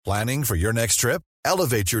Planning for your next trip?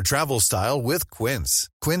 Elevate your travel style with Quince.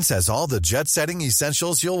 Quince has all the jet-setting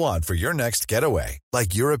essentials you'll want for your next getaway,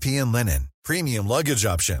 like European linen, premium luggage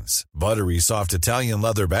options, buttery soft Italian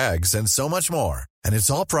leather bags, and so much more. And it's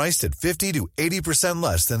all priced at 50 to 80%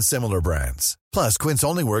 less than similar brands. Plus, Quince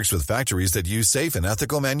only works with factories that use safe and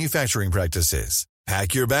ethical manufacturing practices.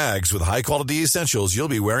 Pack your bags with high-quality essentials you'll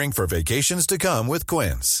be wearing for vacations to come with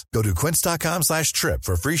Quince. Go to quince.com/trip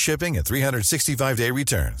for free shipping and 365-day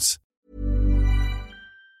returns.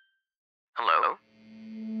 Hello?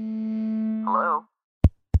 Hello?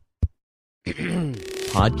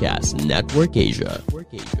 Podcast Network Asia.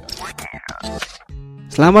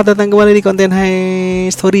 Selamat datang kembali di konten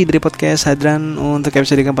High Story dari podcast Hadran untuk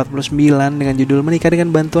episode ke-49 dengan judul Menikah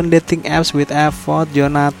dengan Bantuan Dating Apps with Evot,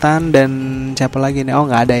 Jonathan, dan siapa lagi nih? Oh,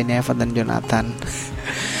 nggak ada ini, Evot dan Jonathan.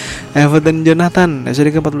 Evot dan Jonathan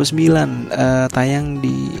episode ke-49 tayang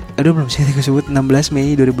di belum sih aku sebut 16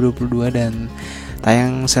 Mei 2022 dan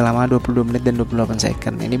tayang selama 22 menit dan 28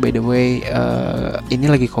 second. Ini by the way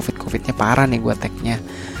ini lagi covidnya parah nih gue tag-nya.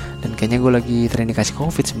 Dan kayaknya gue lagi terindikasi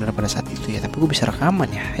COVID sebenarnya pada saat itu ya. Tapi gue bisa rekaman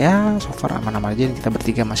ya. Ya so far aman-aman aja. Dan kita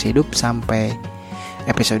bertiga masih hidup sampai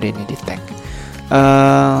episode ini di tag.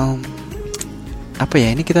 Apa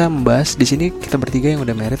ya, ini kita membahas di sini kita bertiga yang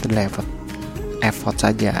udah married adalah Evot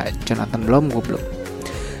saja. Jonathan belum, gue belum.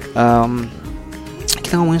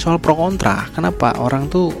 Kita ngomongin soal pro kontra. Kenapa orang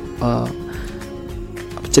tuh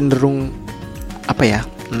cenderung apa ya,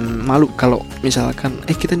 malu kalau misalkan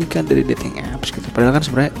kita nikah dari dating apps gitu. Padahal kan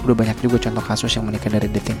sebenarnya udah banyak juga contoh kasus yang menikah dari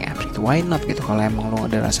dating apps gitu. Why not gitu kalau emang lo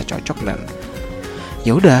ada rasa cocok dan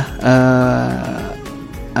ya udah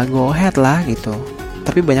go ahead lah gitu.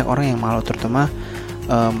 Tapi banyak orang yang malu, terutama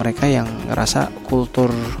mereka yang ngerasa kultur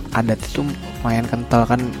adat itu lumayan kental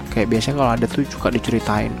kan. Kayak biasanya kalau adat tuh suka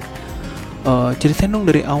diceritain, ceritain dong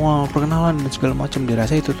dari awal perkenalan dan segala macam.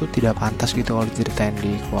 Dirasa itu tuh tidak pantas gitu kalau diceritain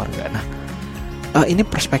di keluarga. Nah, ini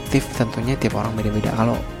perspektif tentunya tiap orang beda-beda.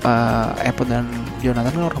 Kalau Evot dan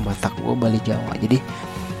Jonathan kan orang Batak, gue Bali Jawa. Jadi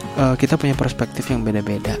kita punya perspektif yang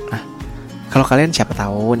beda-beda. Nah, kalau kalian siapa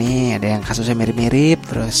tahu nih ada yang kasusnya mirip-mirip,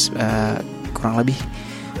 terus kurang lebih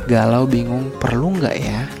galau, bingung, perlu nggak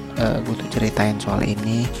ya gue tuh ceritain soal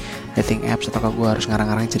ini dating apps, ataukah gue harus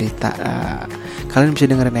ngarang-ngarang cerita? Kalian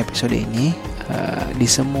bisa dengerin episode ini di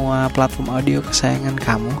semua platform audio kesayangan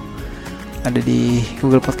kamu. Ada di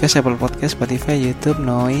Google Podcast, Apple Podcast, Spotify, YouTube,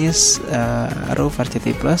 Noise, Roof,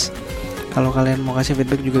 RCTI Plus. Kalau kalian mau kasih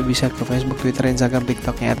feedback juga bisa ke Facebook, Twitter, Instagram,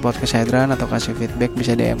 TikToknya @podcasthadran, atau kasih feedback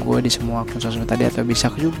bisa DM gue di semua akun sosmed tadi. Atau bisa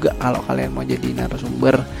juga kalau kalian mau jadi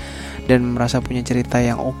narasumber dan merasa punya cerita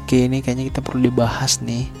yang oke nih, kayaknya kita perlu dibahas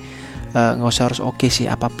nih. Nggak usah harus oke sih,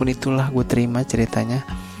 apapun itulah gue terima ceritanya.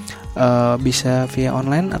 Bisa via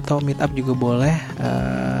online atau meet up juga boleh.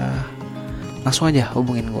 Langsung aja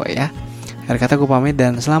hubungin gue ya. Akhir kata gue pamit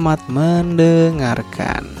dan selamat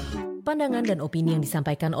mendengarkan. Pandangan dan opini yang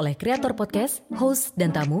disampaikan oleh kreator podcast, host,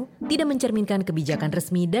 dan tamu tidak mencerminkan kebijakan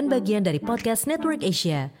resmi dan bagian dari Podcast Network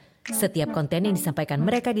Asia. Setiap konten yang disampaikan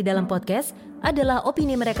mereka di dalam podcast adalah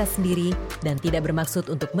opini mereka sendiri dan tidak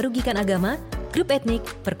bermaksud untuk merugikan agama, grup etnik,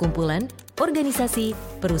 perkumpulan, organisasi,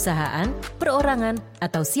 perusahaan, perorangan,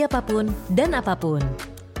 atau siapapun dan apapun.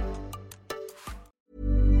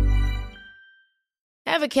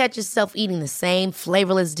 Ever catch yourself eating the same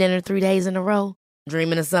flavorless dinner 3 days in a row?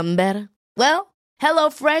 Dreaming of something better? Well,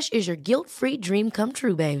 HelloFresh is your guilt-free dream come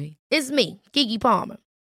true, baby. It's me, Keke Palmer.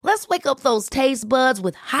 Let's wake up those taste buds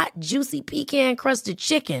with hot, juicy pecan-crusted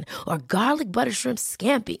chicken or garlic butter shrimp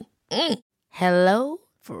scampi. Hello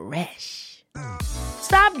Fresh.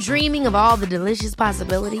 Stop dreaming of all the delicious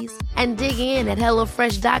possibilities and dig in at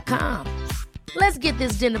HelloFresh.com. Let's get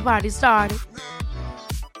this dinner party started.